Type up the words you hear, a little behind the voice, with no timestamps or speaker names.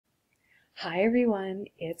Hi everyone,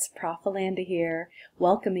 it's Prof. Alanda here,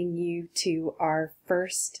 welcoming you to our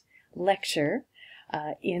first lecture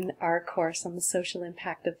in our course on the social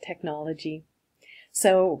impact of technology.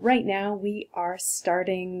 So right now we are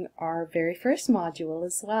starting our very first module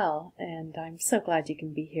as well, and I'm so glad you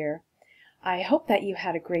can be here. I hope that you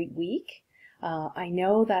had a great week. I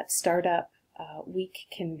know that startup week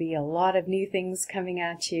can be a lot of new things coming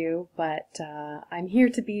at you, but I'm here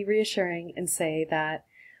to be reassuring and say that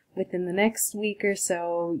within the next week or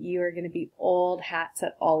so, you are going to be old hats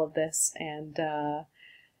at all of this, and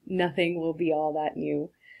nothing will be all that new.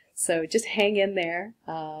 So just hang in there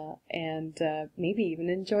and maybe even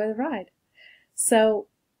enjoy the ride. So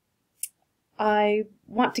I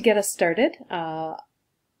want to get us started on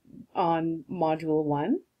Module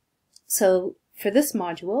 1. So for this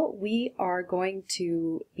module, we are going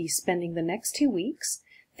to be spending the next 2 weeks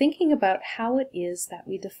thinking about how it is that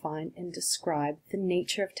we define and describe the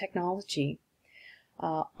nature of technology.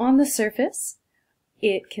 On the surface,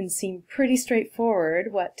 it can seem pretty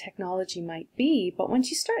straightforward what technology might be, but once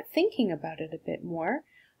you start thinking about it a bit more,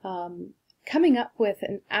 coming up with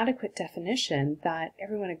an adequate definition that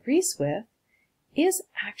everyone agrees with is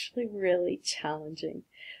actually really challenging.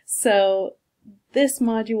 So this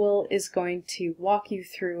module is going to walk you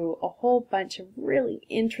through a whole bunch of really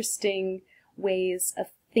interesting ways of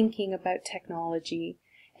thinking about technology,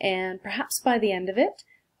 and perhaps by the end of it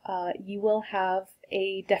you will have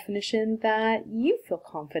a definition that you feel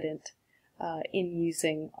confident in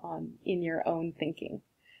using in your own thinking.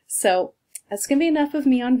 So that's going to be enough of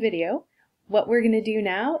me on video. What we're going to do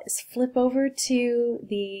now is flip over to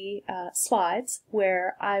the slides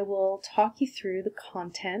where I will talk you through the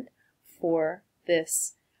content for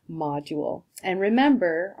this module. And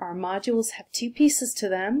remember, our modules have two pieces to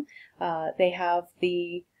them. They have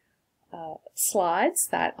the slides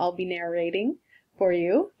that I'll be narrating for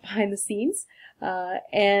you behind the scenes,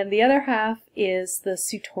 and the other half is the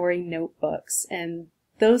Sutori notebooks, and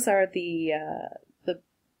those are the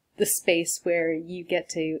space where you get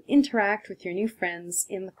to interact with your new friends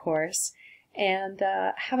in the course and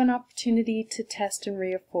have an opportunity to test and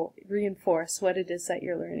reinforce what it is that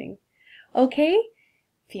you're learning. Okay?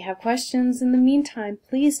 If you have questions in the meantime,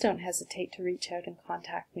 please don't hesitate to reach out and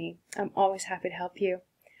contact me. I'm always happy to help you.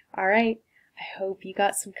 All right, I hope you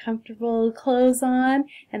got some comfortable clothes on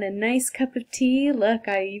and a nice cup of tea. Look,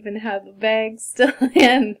 I even have the bag still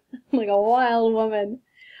in, like a wild woman.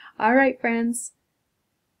 All right, friends,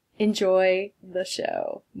 enjoy the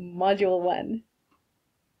show. Module 1.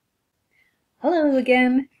 Hello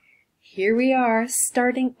again. Here we are,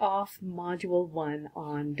 starting off Module 1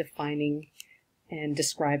 on defining and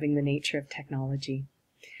describing the nature of technology.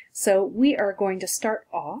 So we are going to start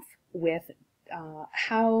off with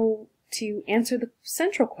how to answer the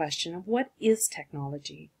central question of what is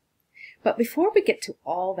technology. But before we get to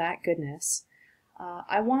all that goodness,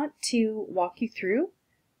 I want to walk you through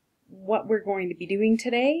what we're going to be doing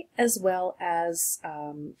today, as well as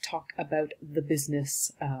talk about the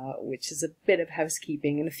business, which is a bit of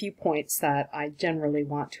housekeeping, and a few points that I generally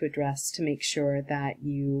want to address to make sure that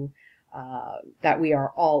that we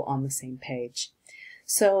are all on the same page.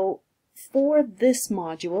 So for this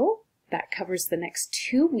module that covers the next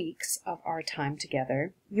 2 weeks of our time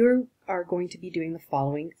together, you are going to be doing the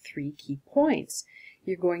following 3 key points.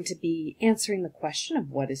 You're going to be answering the question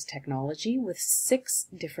of what is technology with 6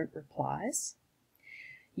 different replies.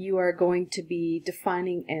 You are going to be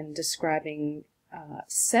defining and describing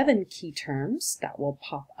 7 key terms that will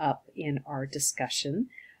pop up in our discussion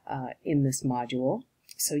in this module.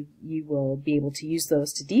 So you will be able to use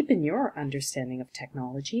those to deepen your understanding of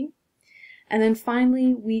technology. And then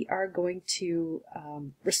finally, we are going to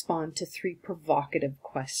respond to 3 provocative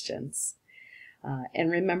questions.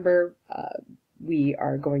 And remember, we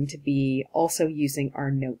are going to be also using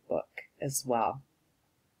our notebook as well.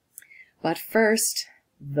 But first,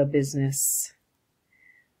 the business.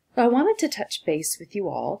 So I wanted to touch base with you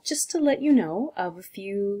all just to let you know of a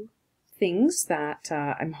few things that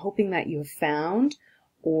I'm hoping that you have found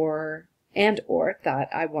or that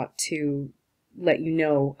I want to let you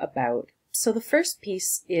know about. So the first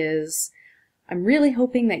piece is I'm really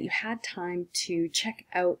hoping that you had time to check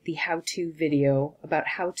out the how-to video about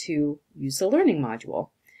how to use the learning module.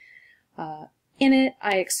 In it,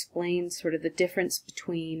 I explain sort of the difference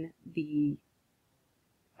between the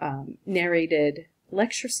narrated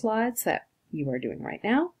lecture slides that you are doing right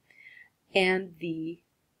now and the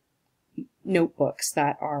notebooks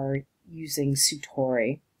that are using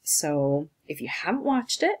Sutori. So if you haven't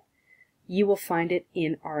watched it, you will find it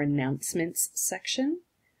in our announcements section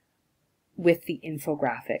with the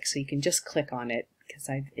infographic. So you can just click on it because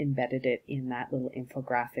I've embedded it in that little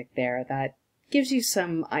infographic there that gives you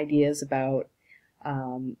some ideas about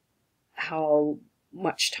how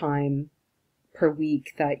much time per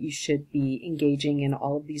week that you should be engaging in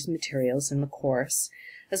all of these materials in the course,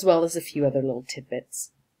 as well as a few other little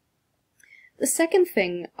tidbits. The second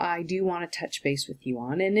thing I do want to touch base with you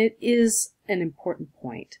on, and it is an important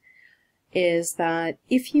point, is that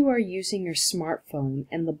if you are using your smartphone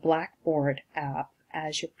and the Blackboard app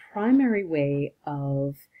as your primary way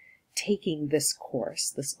of taking this course,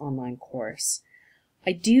 this online course,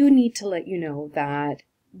 I do need to let you know that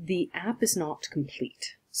the app is not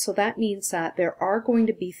complete. So that means that there are going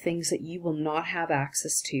to be things that you will not have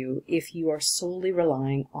access to if you are solely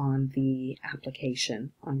relying on the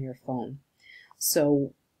application on your phone.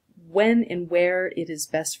 So when and where it is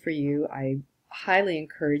best for you, I highly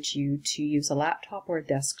encourage you to use a laptop or a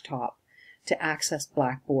desktop to access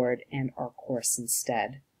Blackboard and our course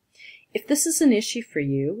instead. If this is an issue for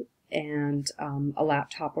you and a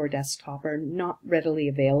laptop or desktop are not readily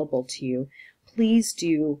available to you, please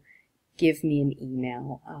do give me an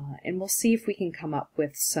email and we'll see if we can come up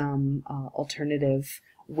with some alternative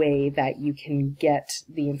way that you can get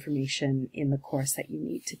the information in the course that you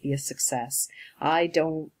need to be a success. I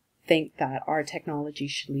don't think that our technology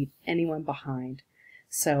should leave anyone behind.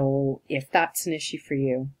 So if that's an issue for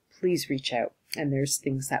you, please reach out and there's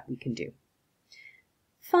things that we can do.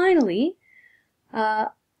 Finally,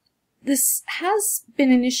 this has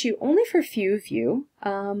been an issue only for a few of you.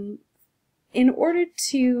 In order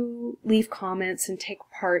to leave comments and take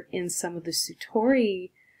part in some of the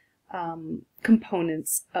Sutori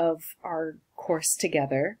components of our course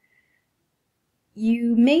together,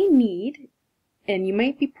 you may need, and you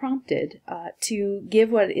might be prompted, to give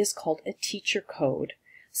what is called a teacher code.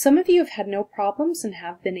 Some of you have had no problems and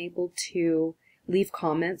have been able to leave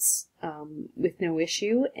comments with no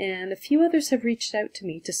issue, and a few others have reached out to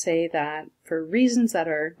me to say that for reasons that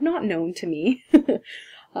are not known to me,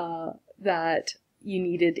 that you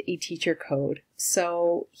needed a teacher code.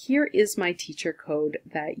 So here is my teacher code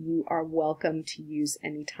that you are welcome to use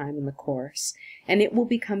anytime in the course, and it will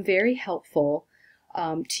become very helpful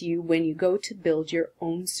to you when you go to build your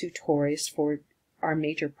own Sutoris for our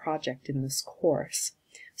major project in this course.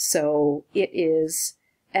 So it is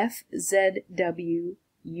FZWUG,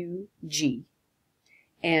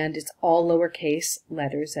 and it's all lowercase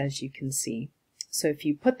letters, as you can see. So if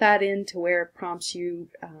you put that in to where it prompts you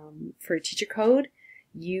for a teacher code,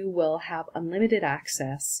 you will have unlimited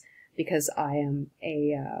access because I am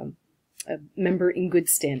a member in good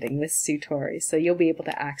standing with Sutori. So you'll be able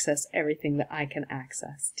to access everything that I can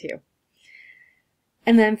access too.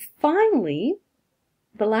 And then finally,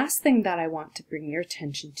 the last thing that I want to bring your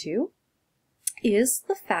attention to is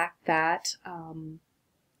the fact that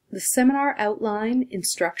the seminar outline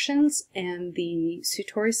instructions and the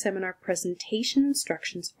Sutori seminar presentation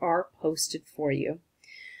instructions are posted for you.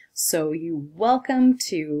 So you're welcome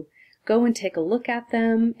to go and take a look at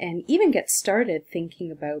them and even get started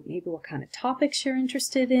thinking about maybe what kind of topics you're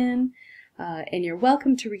interested in. And you're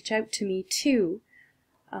welcome to reach out to me too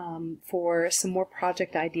for some more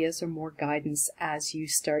project ideas or more guidance as you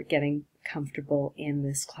start getting comfortable in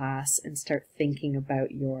this class and start thinking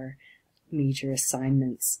about your major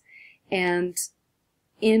assignments. And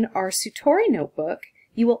in our Sutori notebook,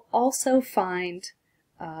 you will also find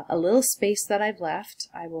a little space that I've left.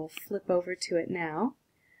 I will flip over to it now.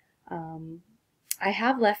 I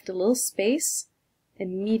have left a little space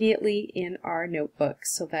immediately in our notebook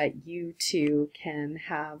so that you too can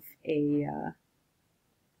have a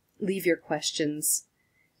leave your questions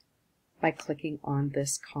by clicking on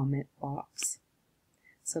this comment box.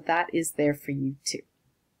 So that is there for you too.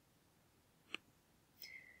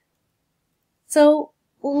 So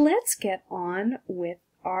let's get on with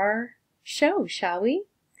our show, shall we?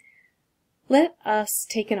 Let us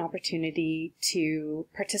take an opportunity to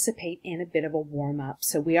participate in a bit of a warm-up.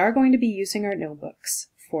 So we are going to be using our notebooks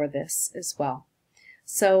for this as well.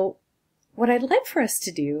 So what I'd like for us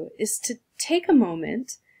to do is to take a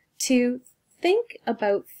moment to think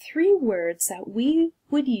about 3 words that we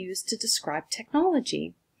would use to describe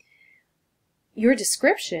technology. Your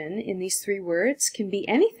description in these 3 words can be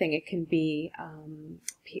anything. It can be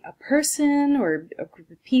a person or a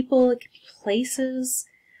group of people, it can be places,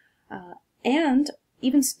 and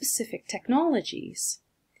even specific technologies.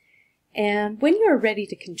 And when you're ready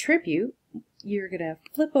to contribute, you're going to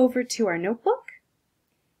flip over to our notebook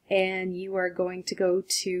and you are going to go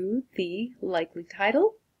to the likely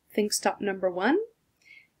title, Think Stop number 1,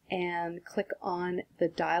 and click on the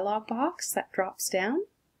dialog box that drops down.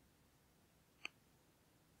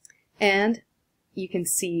 And you can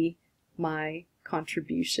see my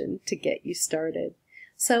contribution to get you started.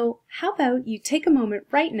 So how about you take a moment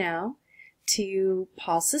right now to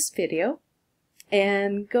pause this video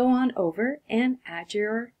and go on over and add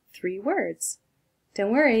your 3 words.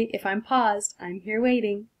 Don't worry, if I'm paused, I'm here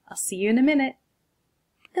waiting. I'll see you in a minute.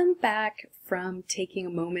 Come back from taking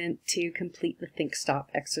a moment to complete the Think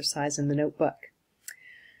Stop exercise in the notebook.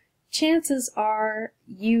 Chances are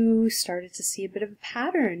you started to see a bit of a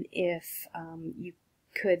pattern if you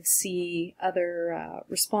could see other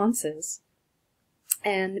responses.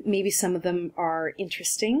 And maybe some of them are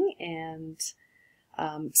interesting and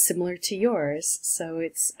similar to yours. So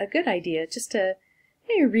it's a good idea just to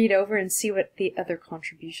maybe read over and see what the other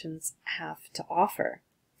contributions have to offer.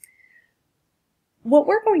 What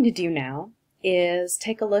we're going to do now is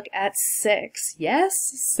take a look at 6, yes,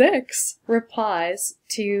 6 replies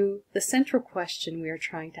to the central question we are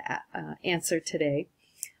trying to answer today,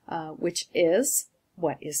 which is,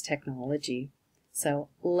 what is technology? So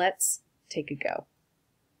let's take a go.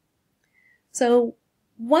 So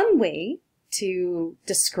one way to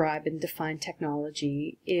describe and define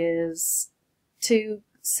technology is to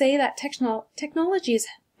say that technology is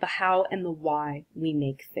the how and the why we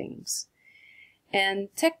make things. And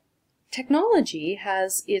technology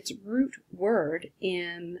has its root word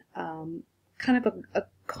in kind of a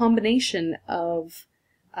combination of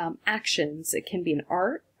actions. It can be an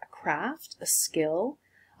art, a craft, a skill.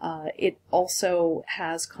 It also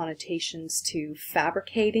has connotations to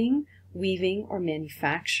fabricating, weaving, or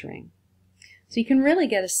manufacturing. So you can really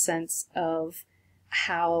get a sense of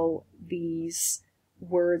how these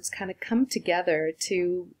words kind of come together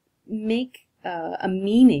to make a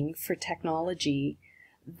meaning for technology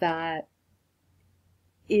that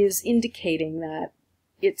is indicating that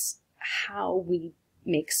it's how we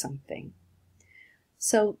make something.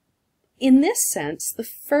 So in this sense, the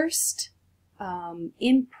first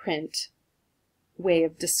in-print way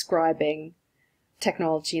of describing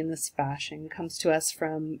technology in this fashion comes to us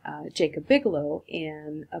from Jacob Bigelow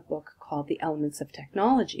in a book called The Elements of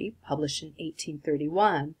Technology, published in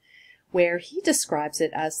 1831, where he describes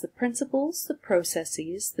it as the principles, the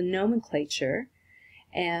processes, the nomenclature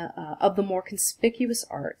of the more conspicuous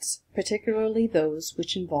arts, particularly those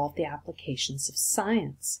which involve the applications of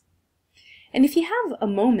science. And if you have a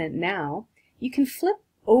moment now, you can flip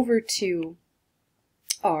over to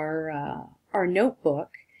our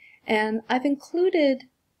notebook, and I've included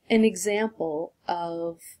an example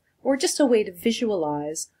of, or just a way to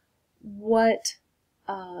visualize what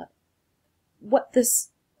this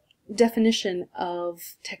definition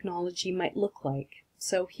of technology might look like.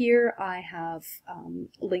 So here I have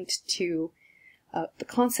linked to the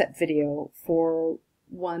concept video for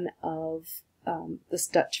one of this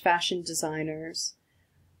Dutch fashion designer's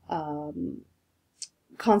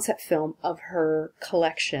concept film of her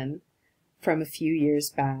collection from a few years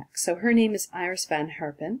back. So her name is Iris van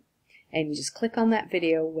Herpen, and you just click on that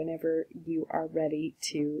video whenever you are ready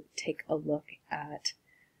to take a look at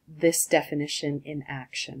this definition in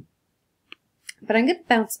action. But I'm going to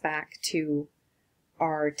bounce back to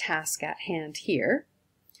our task at hand here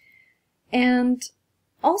and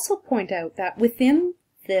also point out that within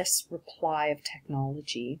this reply of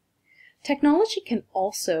technology, technology can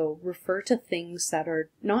also refer to things that are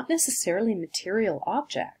not necessarily material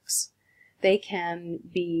objects. They can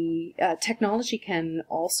be, technology can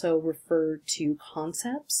also refer to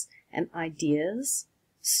concepts and ideas,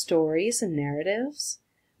 stories and narratives,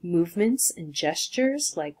 movements and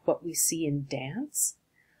gestures like what we see in dance,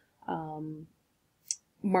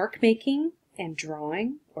 mark making and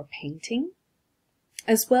drawing or painting,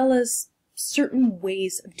 as well as certain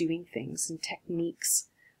ways of doing things and techniques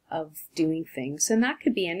of doing things. And that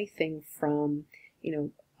could be anything from,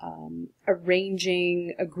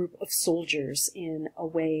 arranging a group of soldiers in a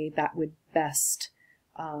way that would best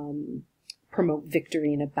promote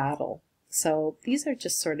victory in a battle. So these are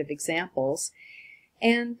just sort of examples.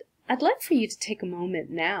 And I'd like for you to take a moment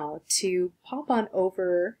now to pop on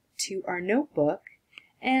over to our notebook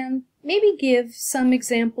and maybe give some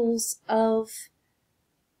examples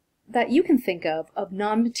that you can think of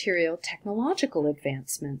non-material technological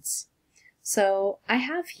advancements. So I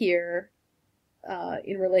have here,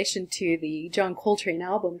 in relation to the John Coltrane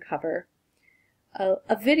album cover,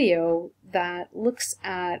 a video that looks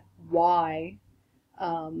at why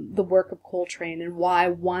the work of Coltrane and why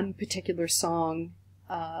one particular song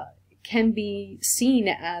can be seen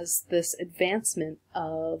as this advancement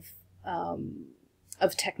of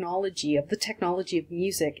technology, of the technology of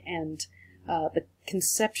music and the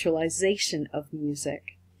conceptualization of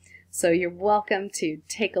music. So you're welcome to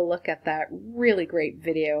take a look at that really great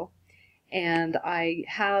video. And I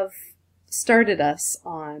have started us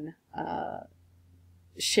on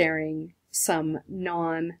sharing some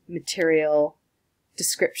non-material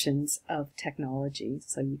descriptions of technology.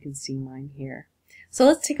 So you can see mine here. So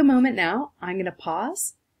let's take a moment now. I'm going to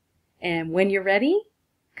pause, and when you're ready,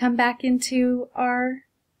 come back into our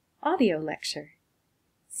audio lecture.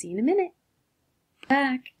 See you in a minute.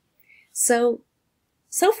 Back. So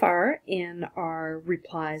far in our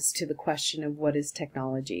replies to the question of what is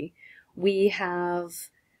technology, we have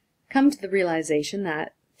come to the realization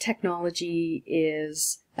that technology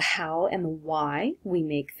is the how and the why we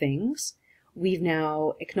make things. We've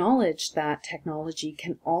now acknowledged that technology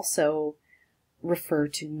can also refer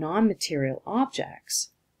to non-material objects.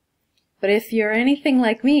 But if you're anything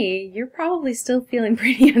like me, you're probably still feeling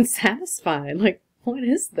pretty unsatisfied. Like, what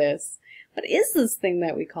is this? What is this thing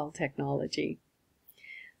that we call technology?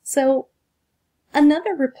 So,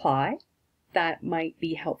 another reply that might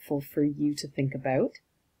be helpful for you to think about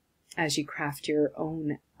as you craft your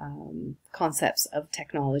own concepts of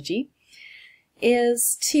technology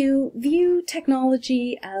is to view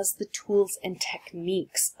technology as the tools and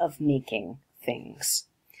techniques of making things.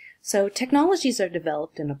 So technologies are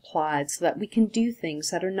developed and applied so that we can do things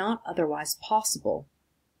that are not otherwise possible,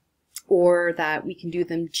 or that we can do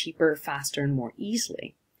them cheaper, faster, and more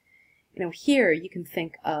easily. You know, here you can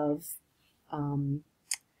think of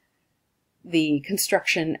the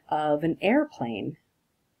construction of an airplane.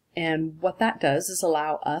 And what that does is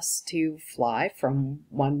allow us to fly from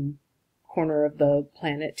one corner of the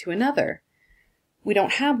planet to another. We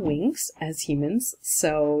don't have wings as humans,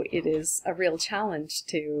 so it is a real challenge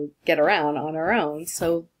to get around on our own.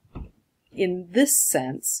 So in this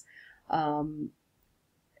sense,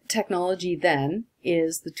 technology then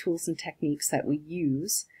is the tools and techniques that we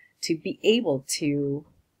use to be able to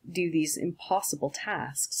do these impossible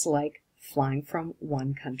tasks like flying from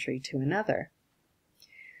one country to another.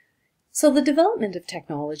 So the development of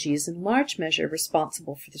technology is in large measure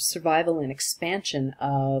responsible for the survival and expansion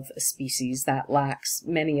of a species that lacks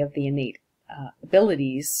many of the innate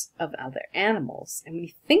abilities of other animals. And when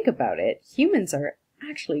you think about it, humans are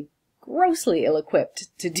actually grossly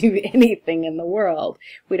ill-equipped to do anything in the world.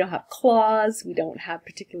 We don't have claws, we don't have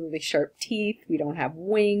particularly sharp teeth, we don't have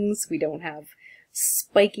wings, we don't have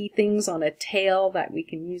spiky things on a tail that we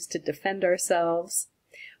can use to defend ourselves.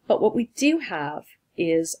 But what we do have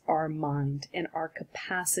is our mind and our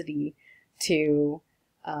capacity to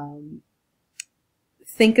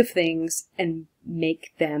think of things and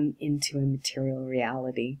make them into a material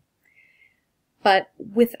reality. But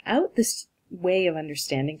without this way of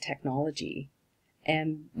understanding technology,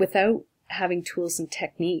 and without having tools and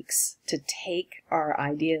techniques to take our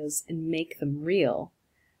ideas and make them real,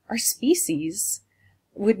 our species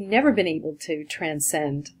would never been able to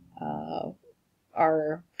transcend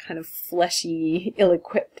our kind of fleshy,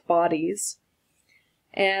 ill-equipped bodies.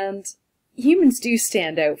 And humans do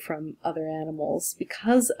stand out from other animals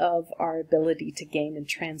because of our ability to gain and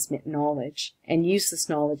transmit knowledge and use this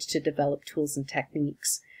knowledge to develop tools and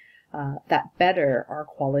techniques that better our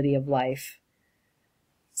quality of life.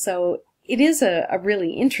 So it is a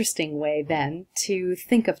really interesting way then to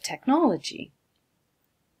think of technology.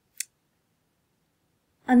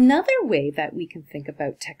 Another way that we can think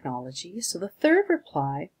about technology, so the third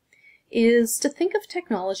reply, is to think of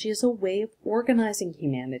technology as a way of organizing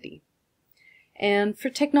humanity. And for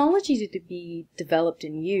technology to be developed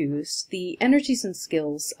and used, the energies and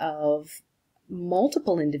skills of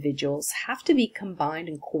multiple individuals have to be combined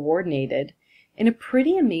and coordinated in a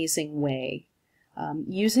pretty amazing way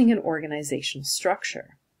using an organizational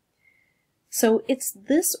structure. So it's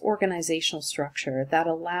this organizational structure that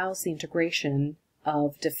allows the integration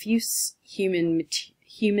of diffuse human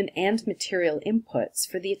and material inputs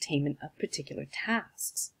for the attainment of particular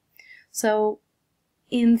tasks. So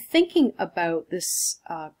in thinking about this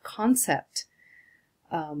concept,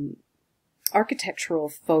 architectural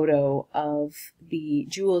photo of the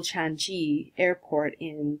Jewel Changi airport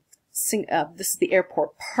in this is the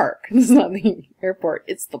airport park. This is not the airport,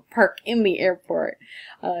 it's the park in the airport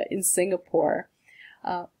in Singapore.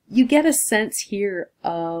 You get a sense here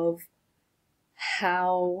of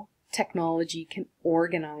how technology can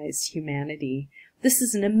organize humanity. This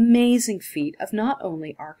is an amazing feat of not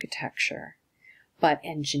only architecture, but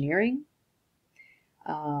engineering,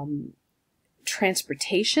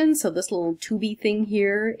 transportation. So this little tubey thing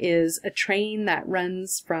here is a train that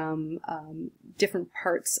runs from different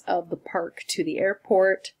parts of the park to the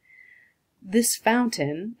airport. This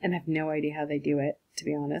fountain, and I have no idea how they do it, to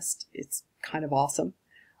be honest, it's kind of awesome,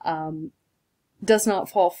 does not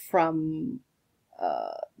fall from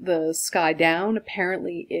the sky down.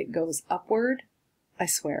 Apparently it goes upward. I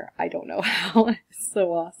swear, I don't know how. It's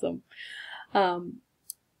so awesome.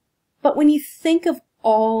 But when you think of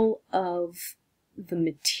all of the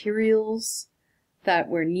materials that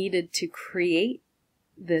were needed to create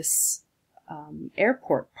this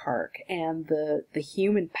airport park, and the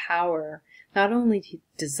human power not only to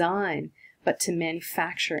design but to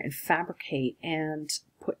manufacture and fabricate and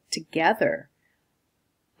put together.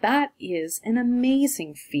 That is an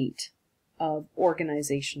amazing feat of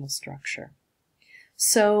organizational structure.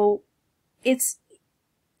 So it's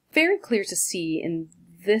very clear to see in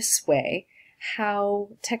this way how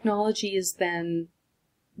technology is then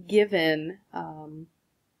given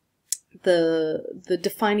the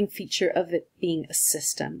defining feature of it being a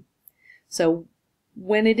system. So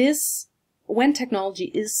when technology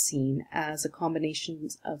is seen as a combination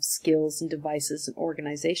of skills and devices and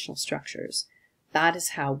organizational structures, that is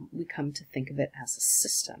how we come to think of it as a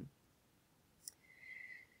system.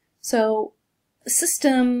 So a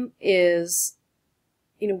system is,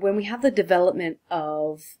 when we have the development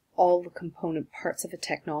of all the component parts of a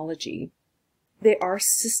technology, they are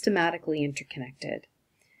systematically interconnected.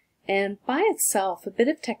 And by itself, a bit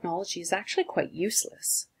of technology is actually quite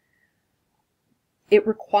useless. It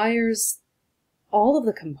requires all of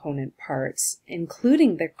the component parts,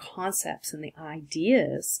 including their concepts and the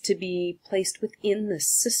ideas, to be placed within the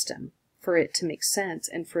system for it to make sense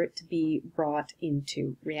and for it to be brought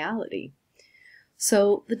into reality.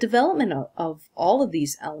 So the development of all of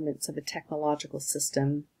these elements of a technological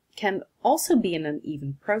system can also be an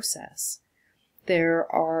uneven process. There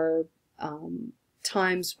are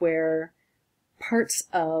times where parts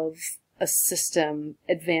of a system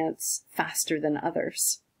advance faster than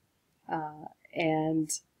others. And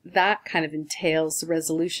that kind of entails the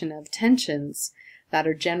resolution of tensions that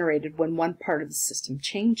are generated when one part of the system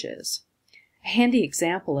changes. A handy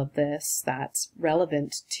example of this that's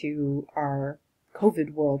relevant to our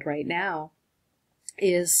COVID world right now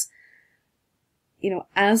is,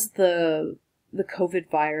 as the COVID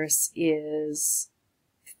virus is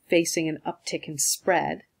facing an uptick in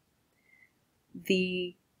spread,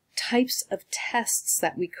 the types of tests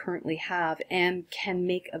that we currently have and can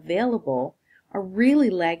make available are really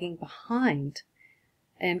lagging behind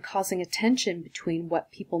and causing a tension between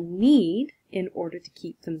what people need in order to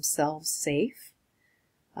keep themselves safe,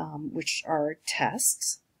 which are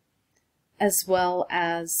tests, as well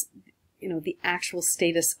as the actual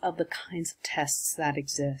status of the kinds of tests that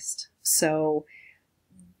exist. So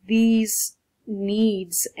these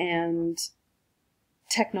needs and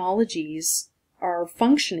technologies are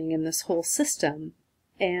functioning in this whole system,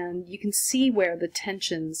 and you can see where the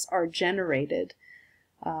tensions are generated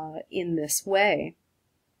in this way.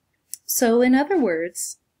 So in other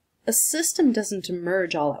words, a system doesn't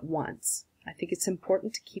emerge all at once. I think it's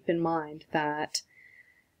important to keep in mind that,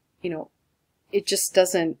 it just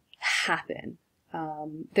doesn't happen.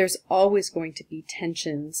 There's always going to be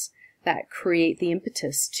tensions that create the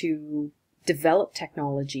impetus to develop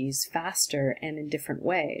technologies faster and in different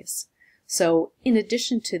ways. So in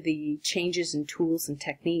addition to the changes in tools and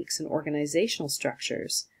techniques and organizational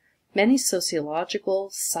structures, many sociological,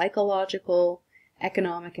 psychological,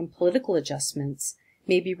 economic, and political adjustments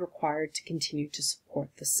may be required to continue to support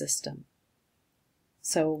the system.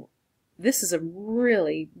 So this is a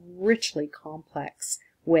really richly complex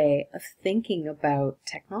way of thinking about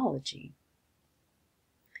technology.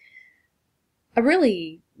 A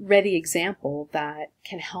really ready example that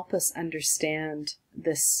can help us understand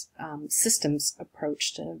this systems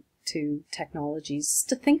approach to technologies is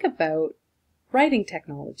to think about writing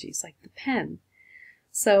technologies like the pen.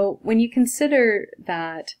 So when you consider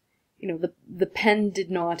that the pen did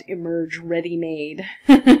not emerge ready-made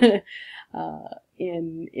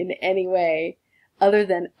in any way other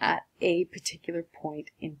than at a particular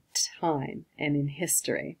point in time and in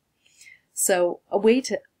history. So a way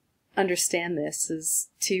to understand this is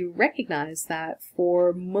to recognize that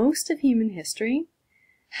for most of human history,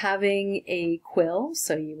 having a quill,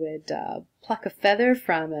 so you would pluck a feather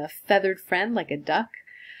from a feathered friend like a duck,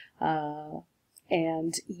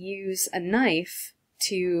 and use a knife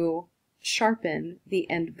to sharpen the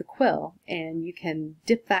end of the quill. And you can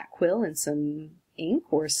dip that quill in some ink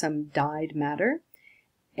or some dyed matter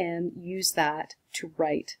and use that to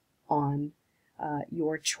write on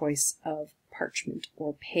your choice of parchment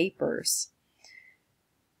or papers.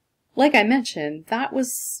 Like I mentioned, that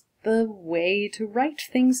was the way to write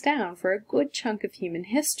things down for a good chunk of human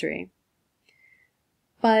history.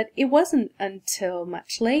 But it wasn't until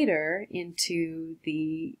much later, into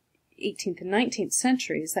the 18th and 19th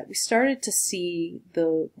centuries, that we started to see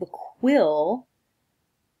the quill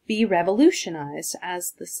be revolutionized,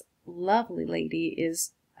 as this lovely lady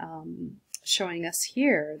is showing us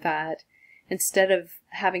here, that instead of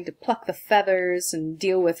having to pluck the feathers and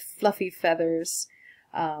deal with fluffy feathers,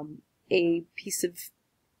 a piece of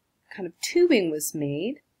kind of tubing was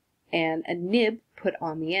made and a nib put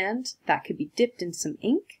on the end that could be dipped in some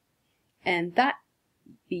ink, and that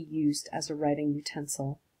be used as a writing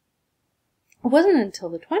utensil. It wasn't until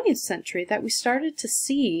the 20th century that we started to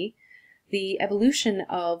see the evolution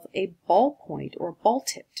of a ballpoint or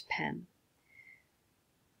ball-tipped pen.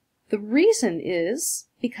 The reason is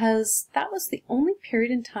because that was the only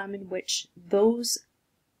period in time in which those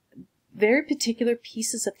very particular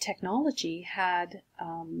pieces of technology had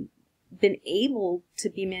been able to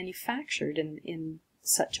be manufactured in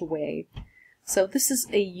such a way. So this is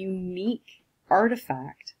a unique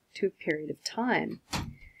artifact to a period of time.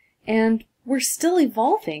 And we're still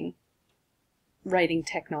evolving writing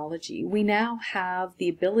technology. We now have the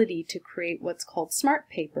ability to create what's called smart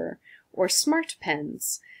paper or smart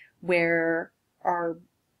pens, where our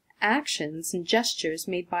actions and gestures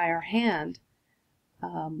made by our hand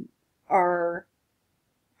are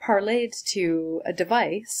parlayed to a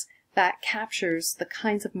device that captures the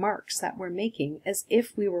kinds of marks that we're making as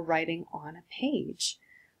if we were writing on a page.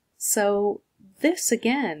 So this,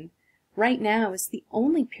 again, right now is the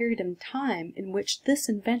only period in time in which this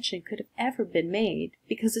invention could have ever been made,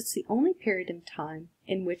 because it's the only period in time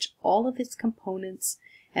in which all of its components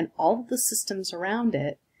and all of the systems around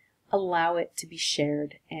it allow it to be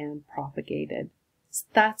shared and propagated. So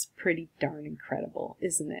that's pretty darn incredible,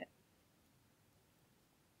 isn't it?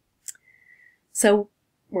 So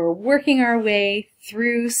we're working our way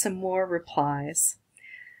through some more replies.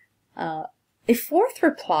 A fourth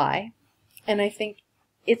reply, and I think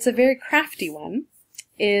it's a very crafty one,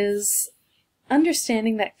 is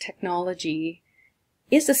understanding that technology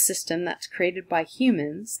is a system that's created by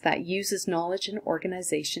humans that uses knowledge and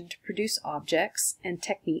organization to produce objects and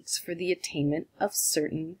techniques for the attainment of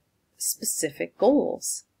certain specific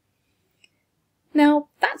goals. Now,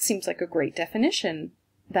 that seems like a great definition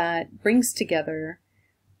that brings together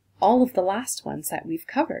all of the last ones that we've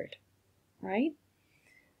covered, right?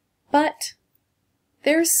 But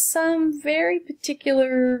there's some very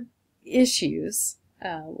particular issues,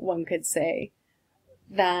 one could say,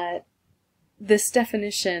 that this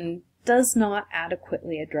definition does not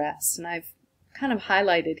adequately address. And I've kind of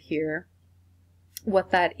highlighted here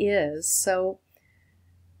what that is. So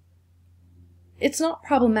it's not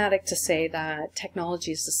problematic to say that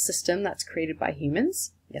technology is a system that's created by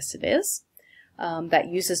humans. Yes, it is. That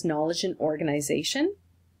uses knowledge and organization.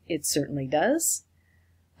 It certainly does.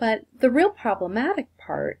 But the real problematic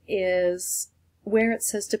part is where it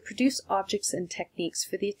says to produce objects and techniques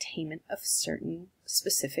for the attainment of certain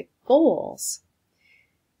specific goals.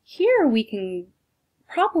 Here we can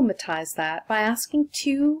problematize that by asking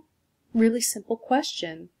two really simple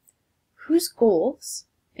questions. Whose goals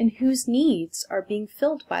and whose needs are being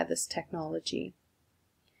filled by this technology?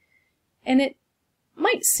 And it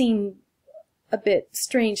might seem a bit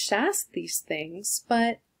strange to ask these things,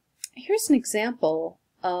 but here's an example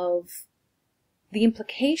of the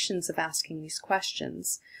implications of asking these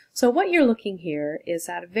questions. So what you're looking here is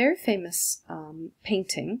at a very famous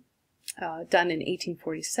painting done in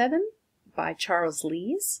 1847 by Charles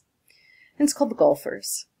Lees, and it's called The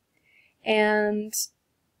Golfers. And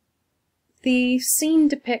the scene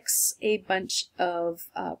depicts a bunch of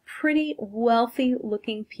pretty wealthy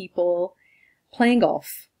looking people playing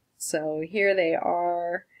golf. So here they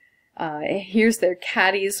are. Here's their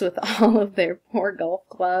caddies with all of their poor golf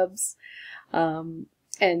clubs. And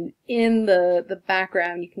in the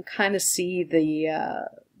background, you can kind of see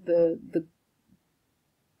the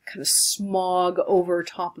kind of smog over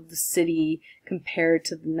top of the city compared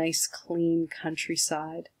to the nice, clean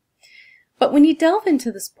countryside. But when you delve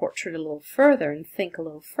into this portrait a little further and think a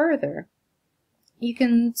little further, you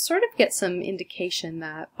can sort of get some indication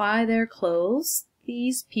that by their clothes,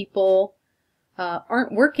 these people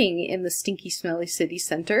aren't working in the stinky, smelly city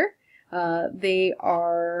center. They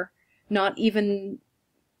are not even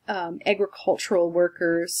agricultural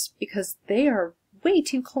workers, because they are way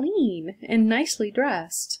too clean and nicely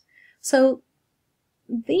dressed. So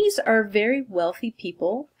these are very wealthy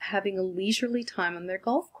people having a leisurely time on their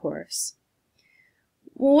golf course.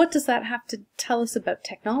 Well, what does that have to tell us about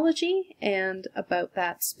technology and about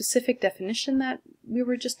that specific definition that we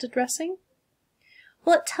were just addressing?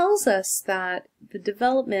 Well, it tells us that the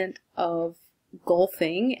development of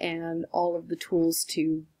golfing and all of the tools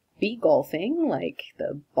to be golfing, like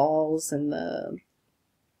the balls and the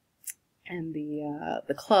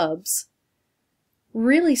clubs,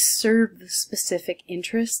 really serve the specific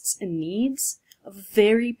interests and needs of a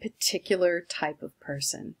very particular type of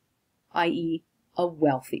person, i.e., a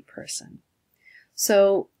wealthy person.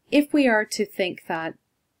 So if we are to think that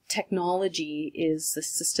technology is the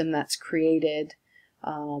system that's created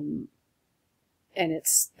and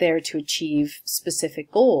it's there to achieve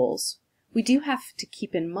specific goals, we do have to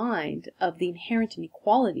keep in mind of the inherent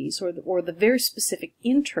inequalities or the very specific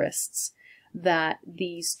interests that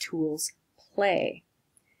these tools play.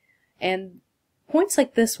 And points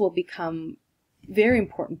like this will become very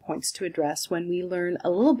important points to address when we learn a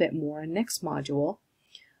little bit more in next module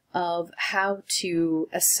of how to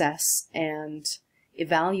assess and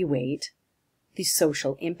evaluate the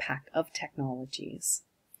social impact of technologies.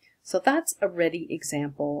 So that's a ready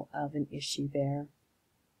example of an issue there.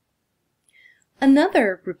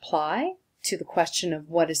 Another reply to the question of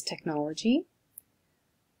what is technology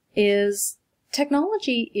is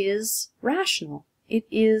technology is rational. It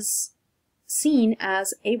is seen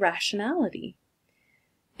as a rationality.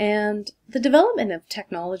 And the development of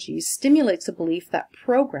technologies stimulates a belief that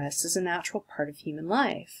progress is a natural part of human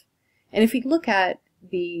life. And if we look at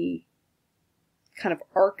the kind of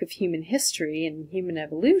arc of human history and human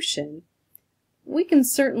evolution, we can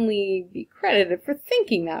certainly be credited for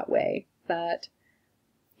thinking that way. That,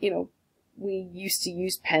 we used to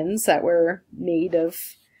use pens that were made of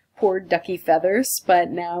poor ducky feathers, but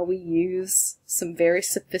now we use some very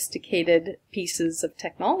sophisticated pieces of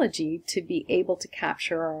technology to be able to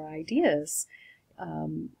capture our ideas.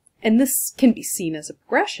 And this can be seen as a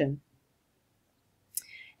progression.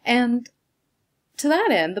 And to that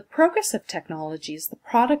end, the progress of technology is the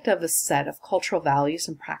product of a set of cultural values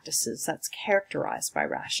and practices that's characterized by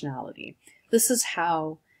rationality. This is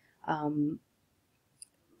how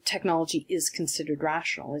technology is considered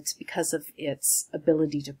rational. It's because of its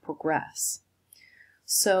ability to progress.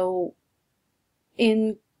 So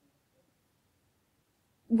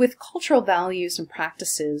with cultural values and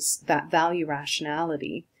practices that value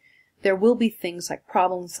rationality, there will be things like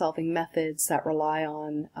problem-solving methods that rely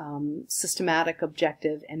on systematic,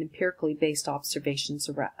 objective, and empirically based observations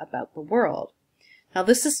about the world. Now,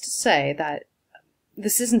 this isn't to say,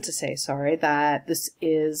 that this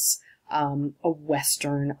is a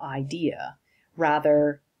Western idea.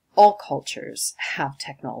 Rather, all cultures have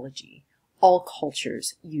technology. All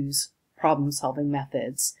cultures use problem-solving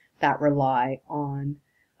methods that rely on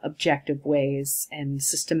objective ways and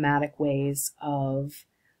systematic ways of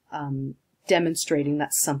demonstrating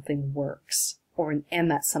that something works,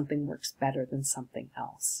 and that something works better than something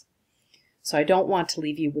else. So I don't want to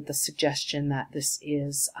leave you with the suggestion that this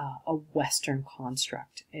is a Western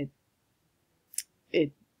construct.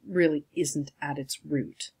 It really isn't at its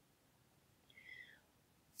root.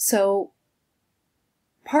 So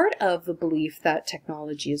part of the belief that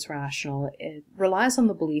technology is rational, it relies on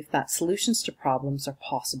the belief that solutions to problems are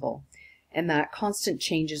possible and that constant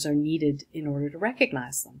changes are needed in order to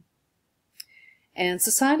recognize them. And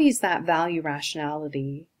societies that value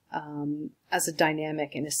rationality as a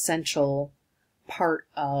dynamic and essential part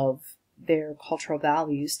of their cultural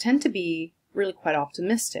values tend to be really quite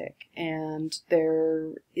optimistic, and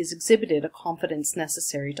there is exhibited a confidence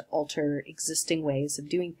necessary to alter existing ways of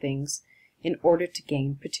doing things in order to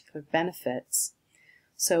gain particular benefits.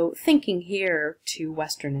 So thinking here to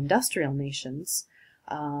Western industrial nations,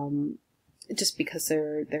 just because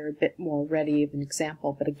they're a bit more ready of an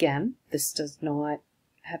example, but again, this does not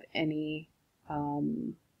have any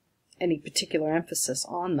particular emphasis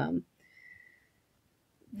on them.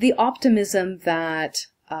 The optimism that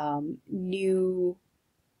new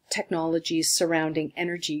technologies surrounding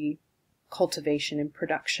energy cultivation and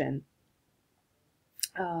production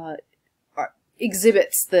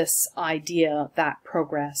exhibits this idea that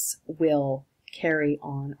progress will carry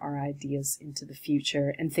on our ideas into the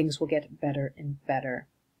future and things will get better and better.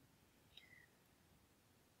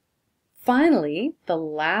 Finally, the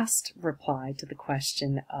last reply to the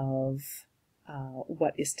question of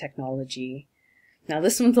what is technology. Now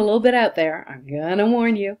this one's a little bit out there, I'm gonna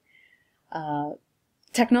warn you.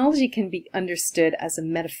 Technology can be understood as a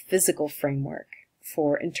metaphysical framework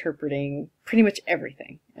for interpreting pretty much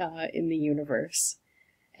everything in the universe.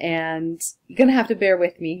 And you're gonna have to bear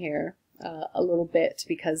with me here a little bit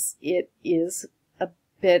because it is a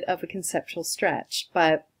bit of a conceptual stretch.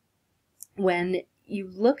 But when you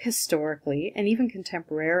look historically and even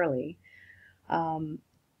contemporarily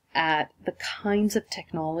at the kinds of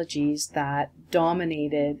technologies that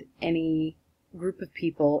dominated any group of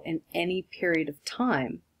people in any period of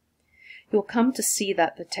time, you'll come to see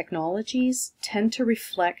that the technologies tend to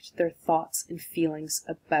reflect their thoughts and feelings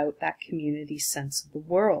about that community's sense of the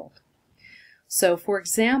world. So, for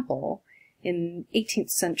example, in 18th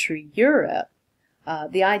century Europe,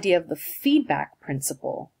 the idea of the feedback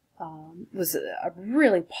principle was a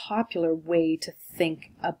really popular way to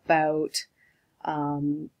think about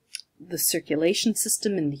the circulation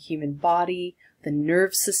system in the human body, the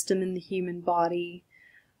nerve system in the human body,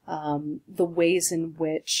 the ways in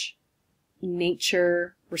which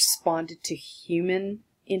nature responded to human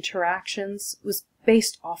interactions was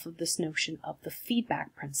based off of this notion of the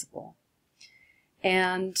feedback principle.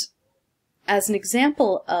 And as an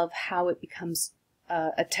example of how it becomes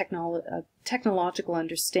a technological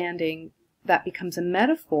understanding that becomes a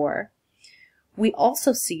metaphor, we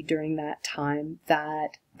also see during that time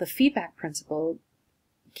that the feedback principle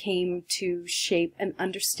came to shape an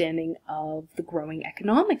understanding of the growing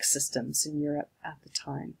economic systems in Europe at the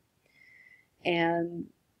time. And,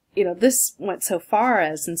 you know, this went so far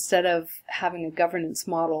as instead of having a governance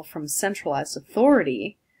model from centralized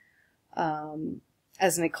authority,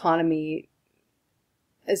 as an economy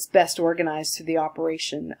is best organized through the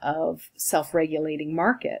operation of self-regulating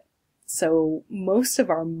market. So most of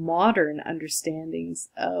our modern understandings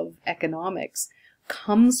of economics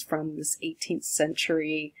comes from this 18th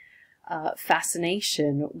century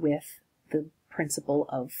fascination with the principle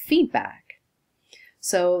of feedback.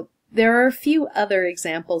 So there are a few other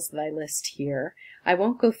examples that I list here. I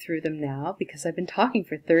won't go through them now because I've been talking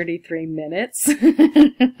for 33 minutes.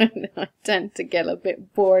 I tend to get a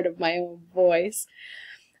bit bored of my own voice.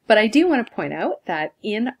 But I do want to point out that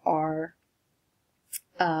in our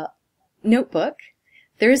notebook,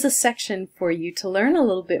 there is a section for you to learn a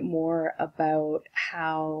little bit more about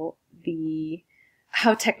how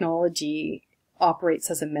technology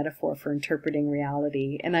operates as a metaphor for interpreting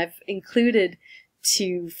reality. And I've included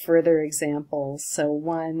two further examples. So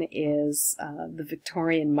one is the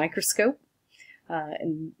Victorian microscope,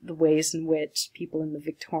 and the ways in which people in the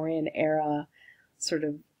Victorian era sort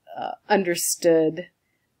of understood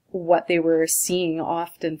what they were seeing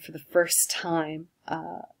often for the first time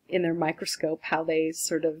in their microscope, how they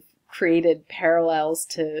sort of created parallels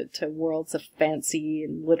to worlds of fancy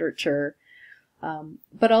and literature.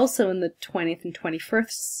 But also in the 20th and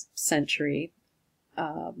 21st century,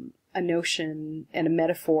 a notion and a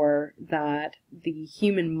metaphor that the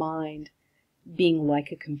human mind being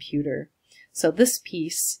like a computer. So this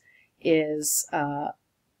piece is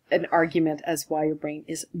an argument as why your brain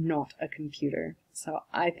is not a computer. So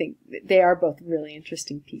I think they are both really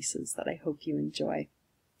interesting pieces that I hope you enjoy.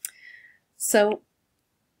 So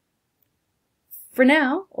for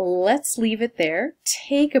now, let's leave it there,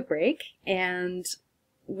 take a break, and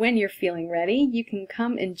when you're feeling ready, you can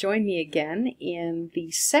come and join me again in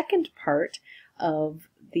the second part of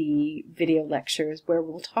the video lectures where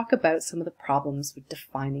we'll talk about some of the problems with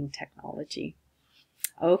defining technology.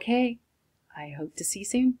 Okay, I hope to see you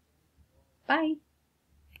soon. Bye.